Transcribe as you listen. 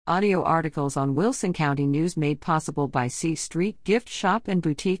Audio articles on Wilson County News made possible by C Street Gift Shop and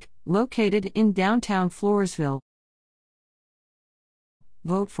Boutique, located in downtown Floresville.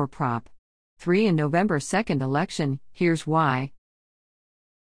 Vote for Prop. 3 in November 2nd election. Here's why.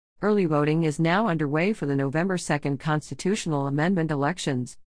 Early voting is now underway for the November 2nd constitutional amendment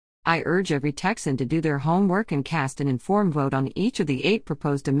elections. I urge every Texan to do their homework and cast an informed vote on each of the 8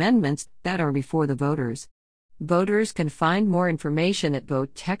 proposed amendments that are before the voters. Voters can find more information at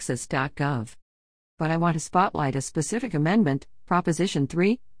votetexas.gov. But I want to spotlight a specific amendment, Proposition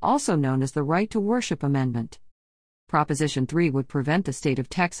 3, also known as the Right to Worship Amendment. Proposition 3 would prevent the state of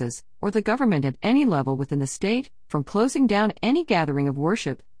Texas, or the government at any level within the state, from closing down any gathering of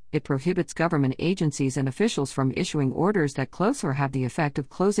worship. It prohibits government agencies and officials from issuing orders that close or have the effect of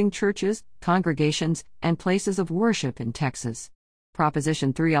closing churches, congregations, and places of worship in Texas.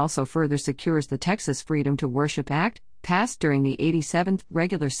 Proposition 3 also further secures the Texas Freedom to Worship Act, passed during the 87th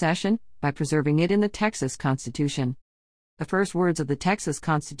regular session, by preserving it in the Texas Constitution. The first words of the Texas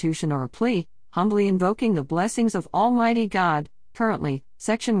Constitution are a plea, humbly invoking the blessings of Almighty God. Currently,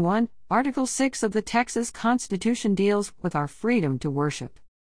 Section 1, Article 6 of the Texas Constitution deals with our freedom to worship.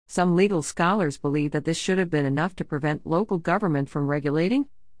 Some legal scholars believe that this should have been enough to prevent local government from regulating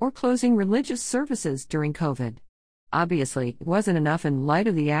or closing religious services during COVID. Obviously, it wasn't enough in light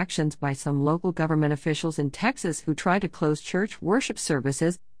of the actions by some local government officials in Texas who tried to close church worship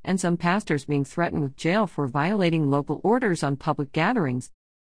services, and some pastors being threatened with jail for violating local orders on public gatherings.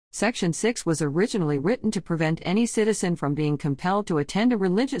 Section 6 was originally written to prevent any citizen from being compelled to attend a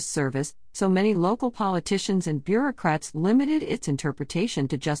religious service, so many local politicians and bureaucrats limited its interpretation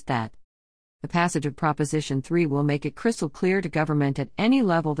to just that. The passage of Proposition 3 will make it crystal clear to government at any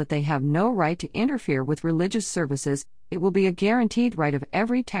level that they have no right to interfere with religious services. It will be a guaranteed right of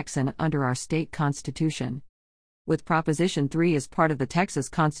every Texan under our state constitution. With Proposition 3 as part of the Texas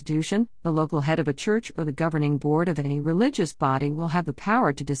Constitution, the local head of a church or the governing board of any religious body will have the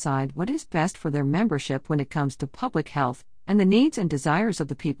power to decide what is best for their membership when it comes to public health, and the needs and desires of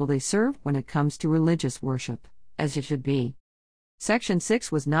the people they serve when it comes to religious worship, as it should be. Section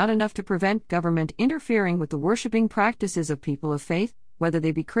 6 was not enough to prevent government interfering with the worshiping practices of people of faith, whether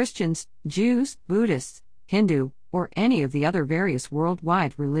they be Christians, Jews, Buddhists, Hindu, or any of the other various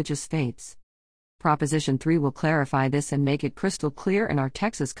worldwide religious faiths. Proposition 3 will clarify this and make it crystal clear in our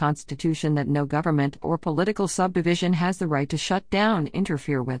Texas Constitution that no government or political subdivision has the right to shut down,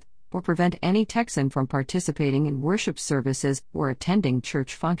 interfere with, or prevent any Texan from participating in worship services or attending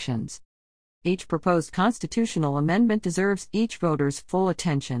church functions. Each proposed constitutional amendment deserves each voter's full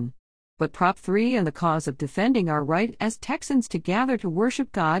attention. But Prop 3 and the cause of defending our right as Texans to gather to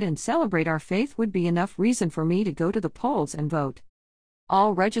worship God and celebrate our faith would be enough reason for me to go to the polls and vote.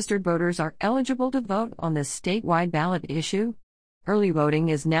 All registered voters are eligible to vote on this statewide ballot issue. Early voting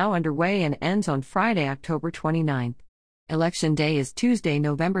is now underway and ends on Friday, October 29th. Election Day is Tuesday,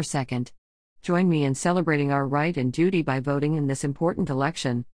 November 2nd. Join me in celebrating our right and duty by voting in this important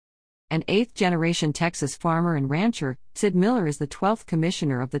election. An 8th-generation Texas farmer and rancher, Sid Miller is the 12th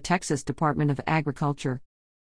commissioner of the Texas Department of Agriculture.